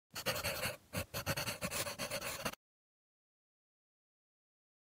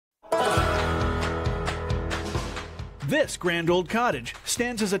This grand old cottage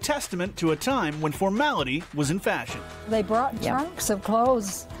stands as a testament to a time when formality was in fashion. They brought trunks of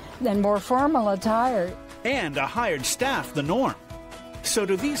clothes and more formal attire. And a hired staff the norm. So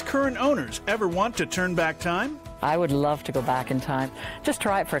do these current owners ever want to turn back time? I would love to go back in time. Just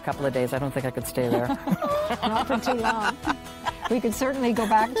try it for a couple of days. I don't think I could stay there. Not for too long. We could certainly go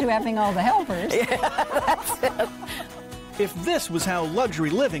back to having all the helpers. Yeah, that's it. If this was how luxury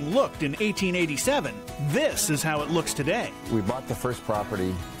living looked in 1887, this is how it looks today. We bought the first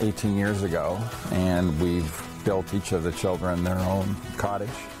property 18 years ago, and we've built each of the children their own cottage.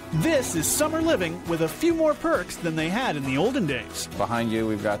 This is summer living with a few more perks than they had in the olden days. Behind you,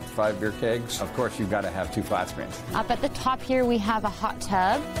 we've got 5 beer kegs. Of course, you've got to have 2 flat screens. Up at the top here, we have a hot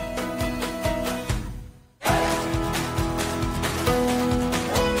tub.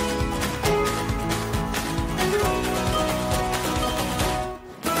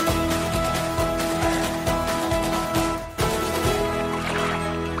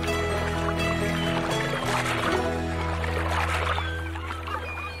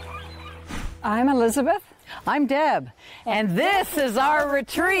 I'm Elizabeth. I'm Deb, and this is our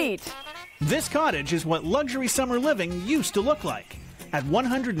retreat. This cottage is what luxury summer living used to look like. At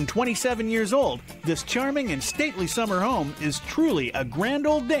 127 years old, this charming and stately summer home is truly a grand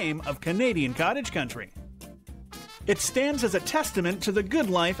old dame of Canadian cottage country. It stands as a testament to the good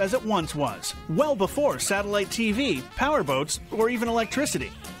life as it once was, well before satellite TV, powerboats, or even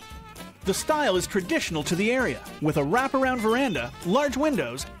electricity. The style is traditional to the area, with a wraparound veranda, large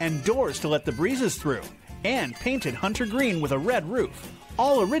windows, and doors to let the breezes through, and painted hunter green with a red roof,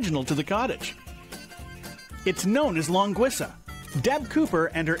 all original to the cottage. It's known as Longwissa. Deb Cooper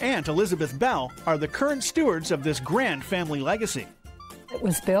and her aunt Elizabeth Bell are the current stewards of this grand family legacy. It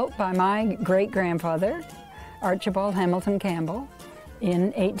was built by my great-grandfather, Archibald Hamilton Campbell,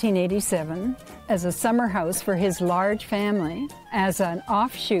 in 1887 as a summer house for his large family, as an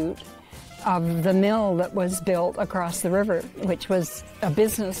offshoot of the mill that was built across the river, which was a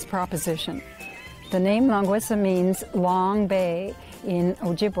business proposition. The name Longwissa means long bay in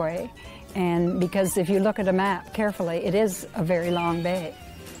Ojibwe, and because if you look at a map carefully, it is a very long bay.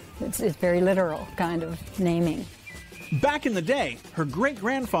 It's very literal kind of naming. Back in the day, her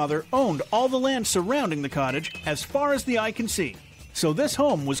great-grandfather owned all the land surrounding the cottage as far as the eye can see. So this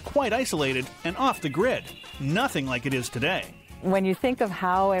home was quite isolated and off the grid, nothing like it is today. When you think of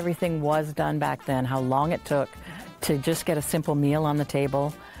how everything was done back then, how long it took to just get a simple meal on the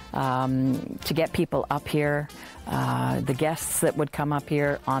table, to get people up here, the guests that would come up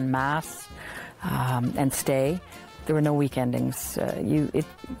here en masse and stay, there were no weekendings. It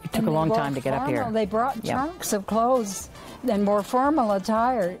took a long time to get up here. They brought trunks of clothes and more formal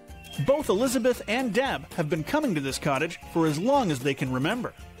attire. Both Elizabeth and Deb have been coming to this cottage for as long as they can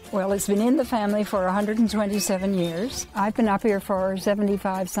remember. Well, it's been in the family for 127 years. I've been up here for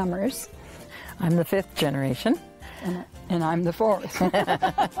 75 summers. I'm the 5th generation. And I'm the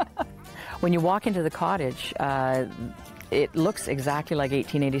 4th. When you walk into the cottage, it looks exactly like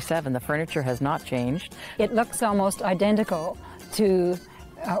 1887. The furniture has not changed. It looks almost identical to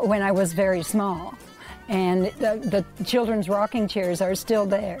when I was very small. And the children's rocking chairs are still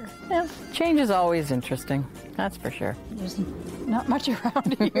there. Yeah, change is always interesting, that's for sure. There's not much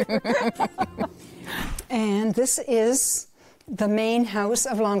around here. And this is the main house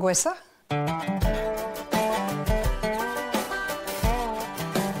of Longwissa.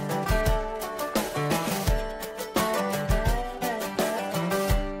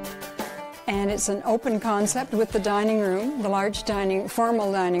 And it's an open concept with the dining room, the large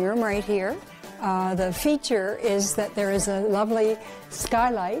formal dining room right here. The feature is that there is a lovely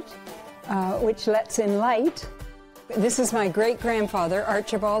skylight which lets in light. This is my great-grandfather,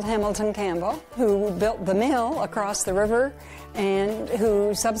 Archibald Hamilton Campbell, who built the mill across the river and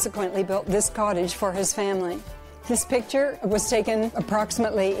who subsequently built this cottage for his family. This picture was taken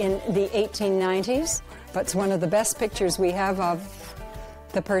approximately in the 1890s, but it's one of the best pictures we have of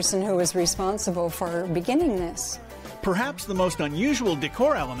the person who was responsible for beginning this. Perhaps the most unusual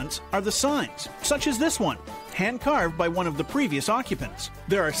decor elements are the signs, such as this one, hand-carved by one of the previous occupants.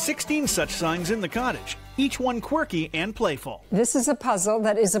 There are 16 such signs in the cottage, each one quirky and playful. This is a puzzle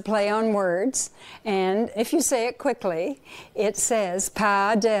that is a play on words, and if you say it quickly, it says,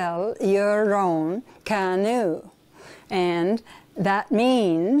 paddle your own canoe. And that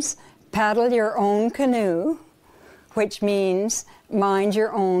means paddle your own canoe, which means mind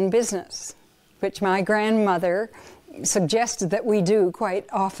your own business, which my grandmother suggested that we do quite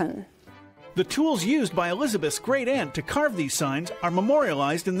often. The tools used by Elizabeth's great-aunt to carve these signs are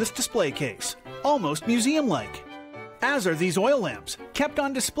memorialized in this display case, almost museum-like. As are these oil lamps, kept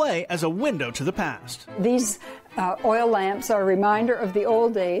on display as a window to the past. These Oil lamps are a reminder of the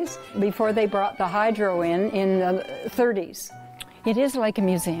old days before they brought the hydro in the 30s. It is like a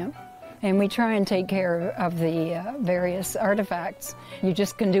museum, and we try and take care of the various artifacts. You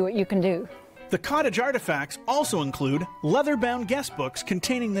just can do what you can do. The cottage artifacts also include leather-bound guest books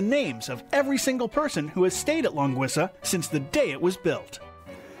containing the names of every single person who has stayed at Longwissa since the day it was built.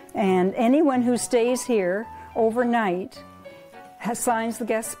 And anyone who stays here overnight signs the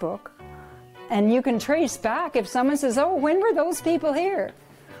guest book. And you can trace back if someone says, oh, when were those people here?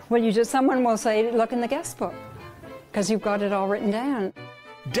 Well, someone will say, look in the guest book, because you've got it all written down.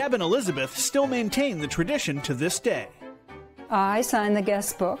 Deb and Elizabeth still maintain the tradition to this day. I sign the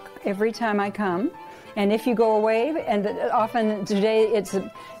guest book every time I come. And if you go away, and often today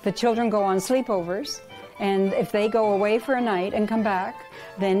the children go on sleepovers, and if they go away for a night and come back,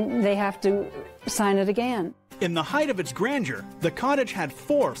 then they have to sign it again. In the height of its grandeur, the cottage had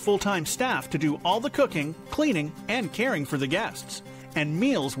 4 full-time staff to do all the cooking, cleaning, and caring for the guests. And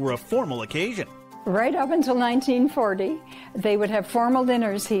meals were a formal occasion. Right up until 1940, they would have formal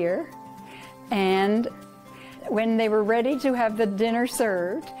dinners here. And when they were ready to have the dinner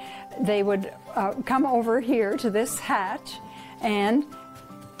served, they would come over here to this hatch and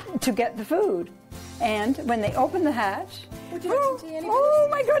to get the food. And when they opened the hatch, would you like some tea, anybody? Oh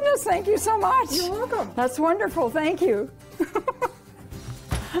my goodness, thank you so much. You're welcome. That's wonderful, thank you.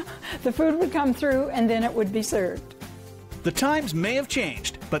 The food would come through and then it would be served. The times may have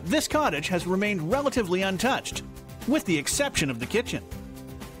changed, but this cottage has remained relatively untouched, with the exception of the kitchen.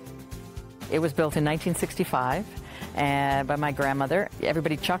 It was built in 1965 by my grandmother.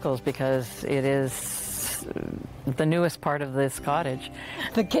 Everybody chuckles because it is the newest part of this cottage.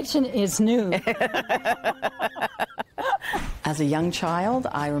 The kitchen is new. As a young child,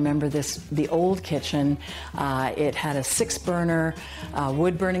 I remember the old kitchen. It had a 6-burner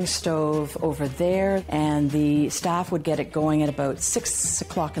wood-burning stove over there, and the staff would get it going at about 6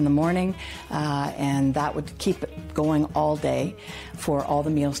 o'clock in the morning, and that would keep it going all day for all the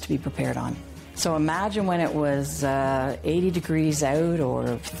meals to be prepared on. So imagine when it was 80 degrees out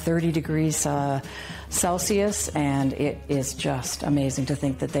or 30 degrees Celsius, and it is just amazing to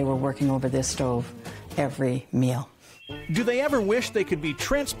think that they were working over this stove every meal. Do they ever wish they could be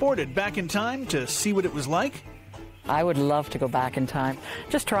transported back in time to see what it was like? I would love to go back in time.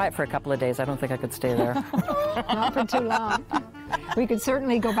 Just try it for a couple of days. I don't think I could stay there. Not for too long. We could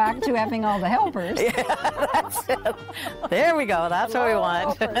certainly go back to having all the helpers. Yeah, that's it. There we go. That's what we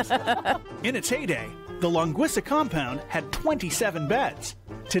want. In its heyday, the Longwissa compound had 27 beds.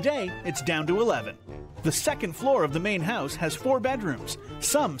 Today, it's down to 11. The second floor of the main house has 4 bedrooms,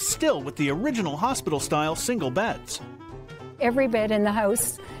 some still with the original hospital-style single beds. Every bed in the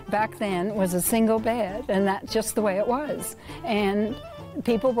house back then was a single bed, and that's just the way it was. And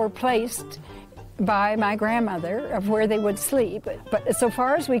people were placed by my grandmother of where they would sleep. But so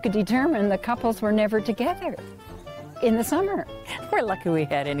far as we could determine, the couples were never together in the summer. We're lucky we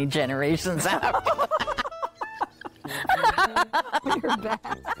had any generations after. You're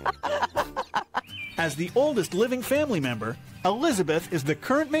back. As the oldest living family member, Elizabeth is the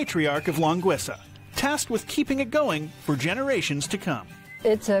current matriarch of Longwissa, tasked with keeping it going for generations to come.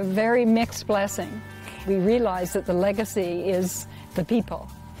 It's a very mixed blessing. We realize that the legacy is the people.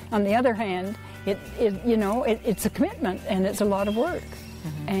 On the other hand, it's a commitment and it's a lot of work.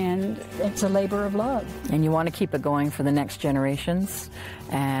 Mm-hmm. And it's a labor of love. And you want to keep it going for the next generations.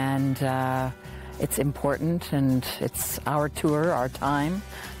 And it's important, and it's our tour, our time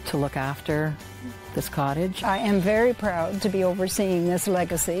to look after this cottage. I am very proud to be overseeing this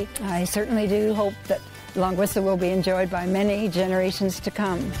legacy. I certainly do hope that Longwissa will be enjoyed by many generations to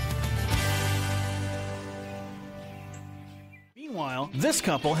come. Meanwhile, this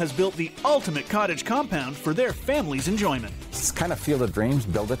couple has built the ultimate cottage compound for their family's enjoyment. It's kind of field of dreams,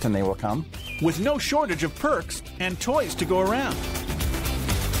 build it and they will come. With no shortage of perks and toys to go around.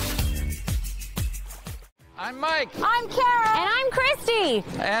 I'm Mike. I'm Carol. And I'm Christy.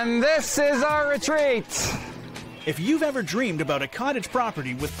 And this is our retreat. If you've ever dreamed about a cottage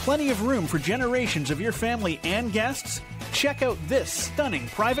property with plenty of room for generations of your family and guests, check out this stunning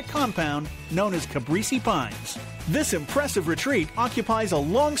private compound known as Cabrissi Pines. This impressive retreat occupies a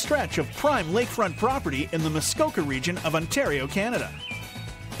long stretch of prime lakefront property in the Muskoka region of Ontario, Canada.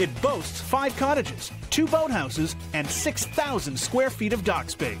 It boasts 5 cottages, 2 boathouses, and 6,000 square feet of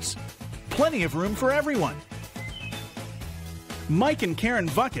dock space. Plenty of room for everyone. Mike and Karen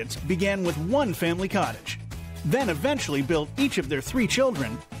Buckets began with one family cottage, then eventually built each of their 3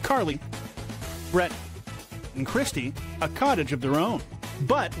 children, Carly, Brett, and Christy, a cottage of their own.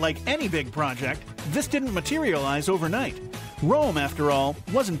 But like any big project, this didn't materialize overnight. Rome, after all,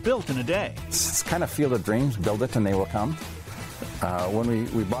 wasn't built in a day. It's kind of field of dreams, build it and they will come. When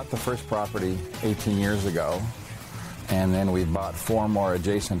we bought the first property 18 years ago, and then we bought 4 more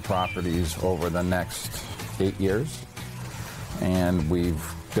adjacent properties over the next 8 years, and we've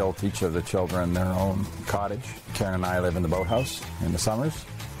built each of the children their own cottage. Karen and I live in the boathouse in the summers,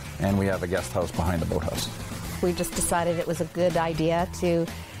 and we have a guest house behind the boathouse. We just decided it was a good idea to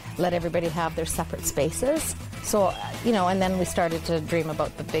let everybody have their separate spaces. So, you know, and then we started to dream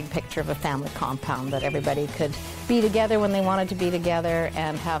about the big picture of a family compound, that everybody could be together when they wanted to be together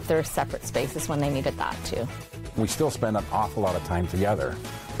and have their separate spaces when they needed that too. We still spend an awful lot of time together,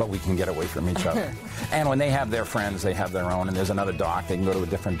 but we can get away from each other. And when they have their friends, they have their own, and there's another dock, they can go to a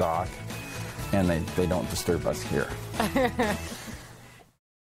different dock, and they don't disturb us here.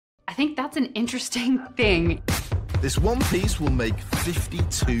 I think that's an interesting thing. This one piece will make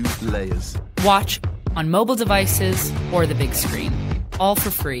 52 layers. Watch on mobile devices or the big screen. All for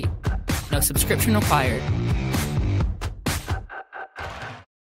free. No subscription required.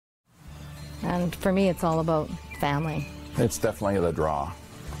 And for me, it's all about family. It's definitely the draw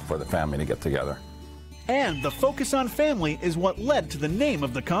for the family to get together. And the focus on family is what led to the name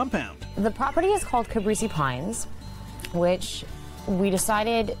of the compound. The property is called Cabrissi Pines, which we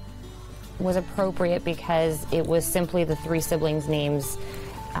decided was appropriate because it was simply the 3 siblings' names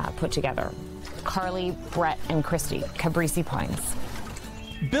put together. Carly, Brett, and Christy, Cabrissi Pines.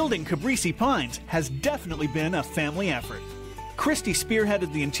 Building Cabrissi Pines has definitely been a family effort. Christy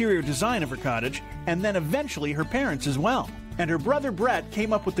spearheaded the interior design of her cottage, and then eventually her parents as well. And her brother Brett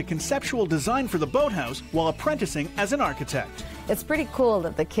came up with the conceptual design for the boathouse while apprenticing as an architect. It's pretty cool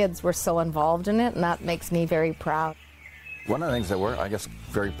that the kids were so involved in it, and that makes me very proud. One of the things that we're, I guess,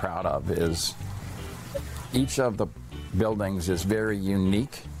 very proud of is each of the buildings is very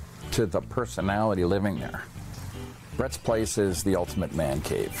unique to the personality living there. Brett's place is the ultimate man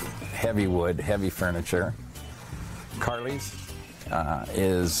cave. Heavy wood, heavy furniture. Carly's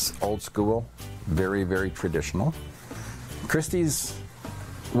is old school, very, very traditional. Christy's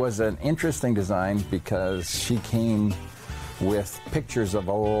was an interesting design because she came with pictures of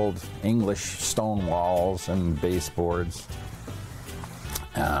old English stone walls and baseboards,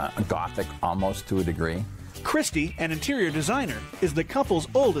 Gothic almost to a degree. Christy, an interior designer, is the couple's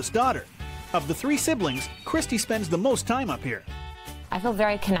oldest daughter. Of the 3 siblings, Christy spends the most time up here. I feel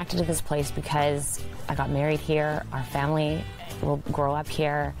very connected to this place because I got married here, our family will grow up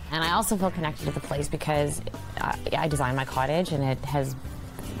here, and I also feel connected to the place because I designed my cottage, and it has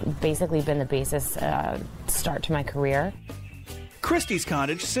basically been the basis start to my career. Christy's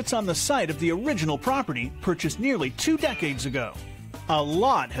cottage sits on the site of the original property purchased nearly 2 decades ago. A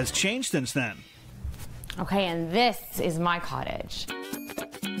lot has changed since then. Okay, and this is my cottage.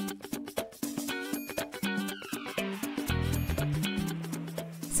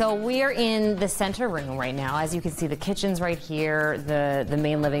 So we're in the center room right now. As you can see, the kitchen's right here, the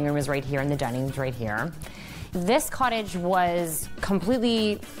main living room is right here, and the dining room's right here. This cottage was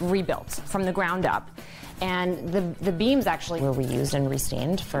completely rebuilt from the ground up. And the beams actually were reused and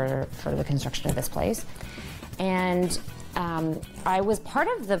restained for the construction of this place. And I was part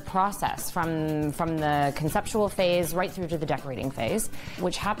of the process from the conceptual phase right through to the decorating phase,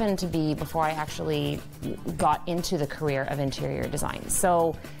 which happened to be before I actually got into the career of interior design.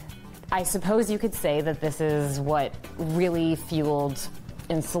 So I suppose you could say that this is what really fueled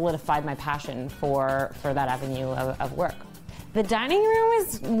and solidified my passion for that avenue of work. The dining room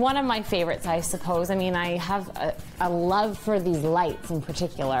is one of my favorites, I suppose. I mean, I have a love for these lights in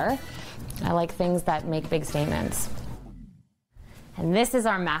particular. I like things that make big statements. And this is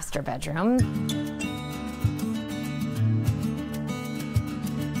our master bedroom.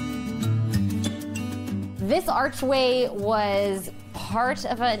 This archway was part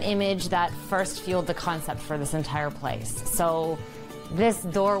of an image that first fueled the concept for this entire place. So this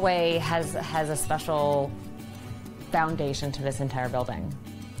doorway has a special foundation to this entire building.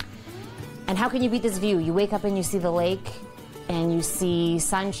 And how can you beat this view? You wake up and you see the lake, and you see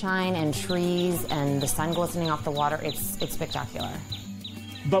sunshine and trees and the sun glistening off the water. It's spectacular.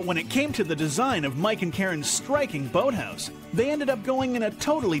 But when it came to the design of Mike and Karen's striking boathouse, they ended up going in a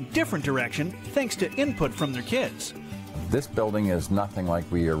totally different direction thanks to input from their kids. This building is nothing like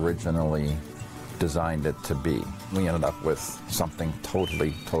we originally designed it to be. We ended up with something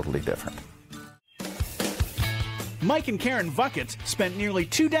totally, totally different. Mike and Karen Vuckets spent nearly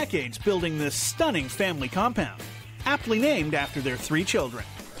 2 decades building this stunning family compound, aptly named after their 3 children.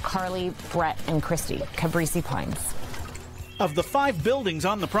 Carly, Brett, and Christy, Cabrissi Pines. Of the 5 buildings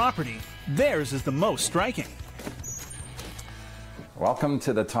on the property, theirs is the most striking. Welcome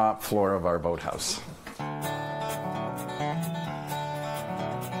to the top floor of our boathouse.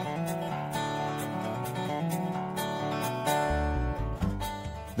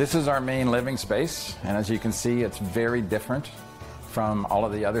 This is our main living space, and as you can see, it's very different from all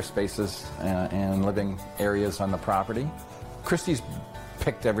of the other spaces and living areas on the property. Christy's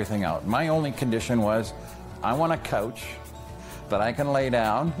picked everything out. My only condition was, I want a couch that I can lay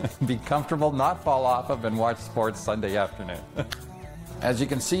down, be comfortable, not fall off of, and watch sports Sunday afternoon. As you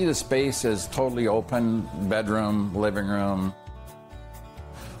can see, the space is totally open. Bedroom, living room,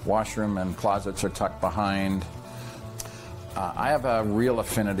 washroom and closets are tucked behind. I have a real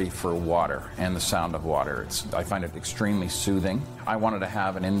affinity for water and the sound of water. I find it extremely soothing. I wanted to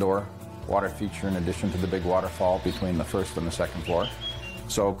have an indoor water feature in addition to the big waterfall between the first and the second floor.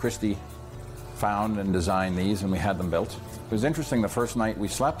 So Christy found and designed these, and we had them built. It was interesting, the first night we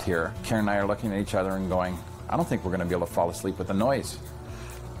slept here, Karen and I are looking at each other and going, I don't think we're going to be able to fall asleep with the noise.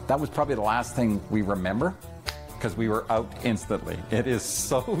 That was probably the last thing we remember, because we were out instantly. It is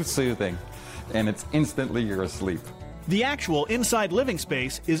so soothing, and it's instantly you're asleep. The actual inside living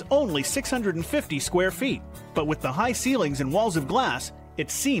space is only 650 square feet, but with the high ceilings and walls of glass, it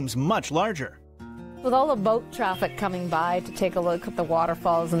seems much larger. With all the boat traffic coming by to take a look at the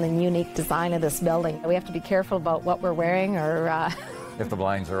waterfalls and the unique design of this building, we have to be careful about what we're wearing or... if the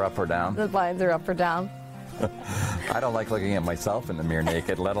blinds are up or down. The blinds are up or down. I don't like looking at myself in the mirror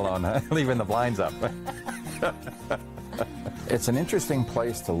naked, let alone leaving the blinds up. It's an interesting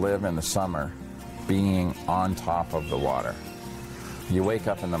place to live in the summer, being on top of the water. You wake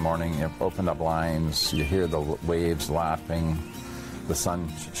up in the morning, you open the blinds, you hear the waves lapping, the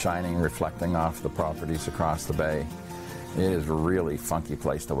sun shining, reflecting off the properties across the bay. It is a really funky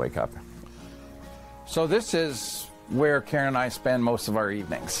place to wake up. So this is where Karen and I spend most of our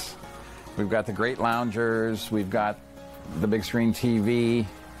evenings. We've got the great loungers, we've got the big screen TV,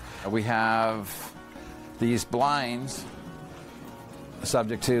 we have these blinds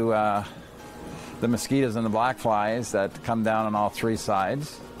subject to the mosquitoes and the black flies that come down on all three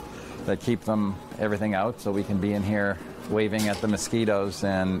sides that keep everything out, so we can be in here waving at the mosquitoes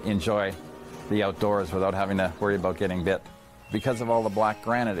and enjoy the outdoors without having to worry about getting bit. Because of all the black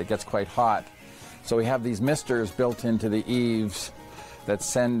granite, it gets quite hot. So we have these misters built into the eaves that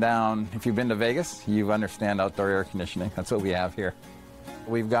send down. If you've been to Vegas, you understand outdoor air conditioning. That's what we have here.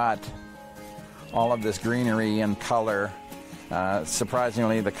 We've got all of this greenery and color.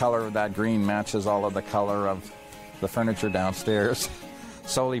 Surprisingly, the color of that green matches all of the color of the furniture downstairs.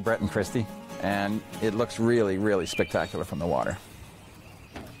 Solely Brett and Christy. And it looks really, really spectacular from the water.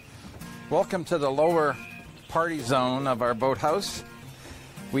 Welcome to the lower party zone of our boathouse.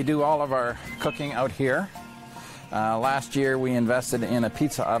 We do all of our cooking out here. Last year we invested in a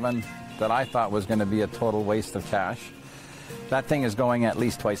pizza oven that I thought was going to be a total waste of cash. That thing is going at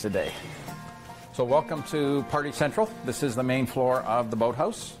least twice a day. So welcome to Party Central. This is the main floor of the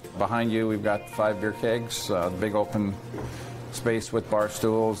boathouse. Behind you we've got 5 beer kegs, big open space with bar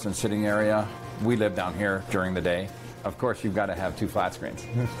stools and sitting area. We live down here during the day. Of course, you've got to have 2 flat screens.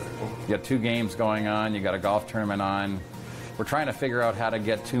 You got 2 games going on, you got a golf tournament on. We're trying to figure out how to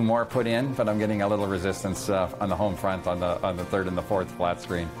get 2 more put in, but I'm getting a little resistance on the home front on the 3rd and the 4th flat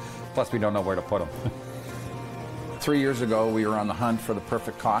screen. Plus, we don't know where to put them. 3 years ago, we were on the hunt for the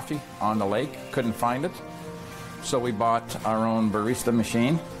perfect coffee on the lake. Couldn't find it. So we bought our own barista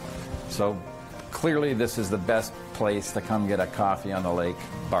machine. So clearly, this is the best place to come get a coffee on the lake,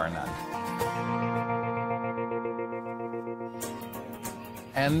 bar none.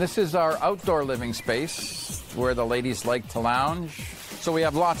 And this is our outdoor living space where the ladies like to lounge. So we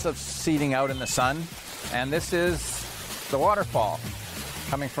have lots of seating out in the sun. And this is the waterfall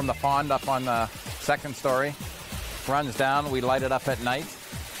coming from the pond up on the 2nd story. Runs down, we light it up at night.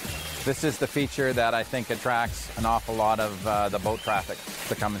 This is the feature that I think attracts an awful lot of the boat traffic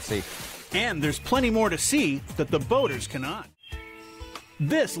to come and see. And there's plenty more to see that the boaters cannot.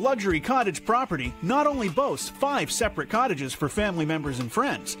 This luxury cottage property not only boasts 5 separate cottages for family members and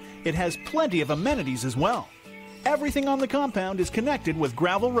friends, it has plenty of amenities as well. Everything on the compound is connected with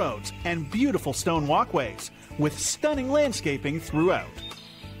gravel roads and beautiful stone walkways, with stunning landscaping throughout.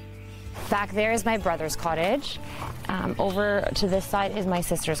 Back there is my brother's cottage. Over to this side is my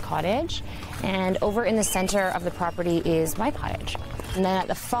sister's cottage. And over in the center of the property is my cottage. And then at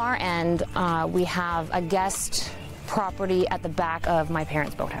the far end, we have a guest property at the back of my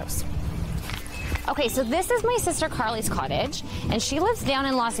parents' boathouse. Okay, so this is my sister Carly's cottage, and she lives down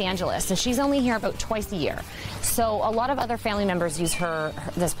in Los Angeles, and she's only here about twice a year. So a lot of other family members use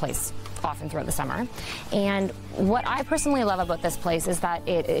this place often throughout the summer. And what I personally love about this place is that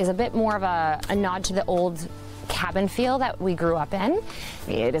it is a bit more of a nod to the old cabin feel that we grew up in.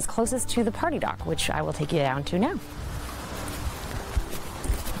 It is closest to the party dock, which I will take you down to now.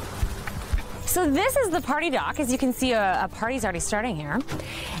 So this is the party dock. As you can see, a party's already starting here.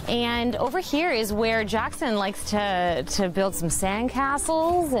 And over here is where Jackson likes to build some sand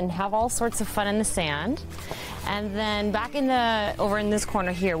castles and have all sorts of fun in the sand. And then back over in this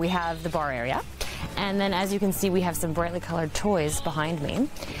corner here, we have the bar area. And then as you can see, we have some brightly colored toys behind me.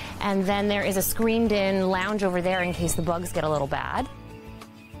 And then there is a screened-in lounge over there in case the bugs get a little bad.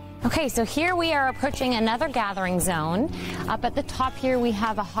 Okay, so here we are approaching another gathering zone. Up at the top here we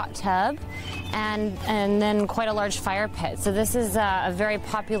have a hot tub and then quite a large fire pit. So this is a very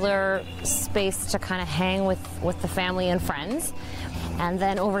popular space to kind of hang with the family and friends. And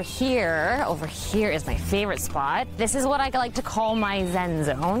then over here is my favorite spot. This is what I like to call my Zen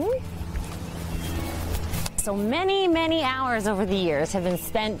zone. So many, many hours over the years have been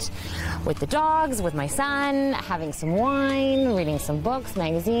spent with the dogs, with my son, having some wine, reading some books,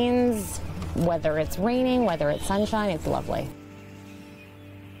 magazines. Whether it's raining, whether it's sunshine, it's lovely.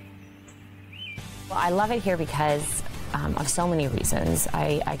 Well, I love it here because of so many reasons.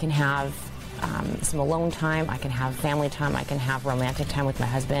 I can have some alone time, I can have family time, I can have romantic time with my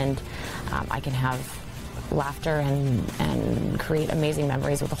husband, I can have laughter and create amazing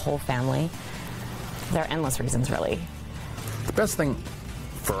memories with the whole family. There are endless reasons, really. The best thing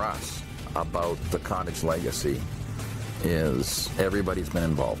for us about the cottage legacy is everybody's been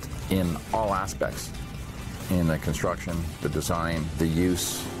involved in all aspects, in the construction, the design, the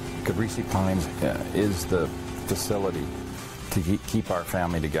use. Cabrissi Pines is the facility to keep our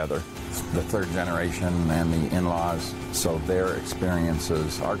family together. The third generation and the in-laws, so their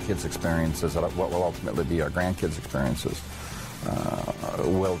experiences, our kids' experiences, what will ultimately be our grandkids' experiences,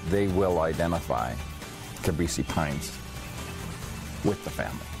 they will identify Cabrissi Pines with the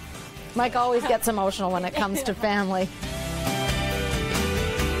family. Mike always gets emotional when it comes to family.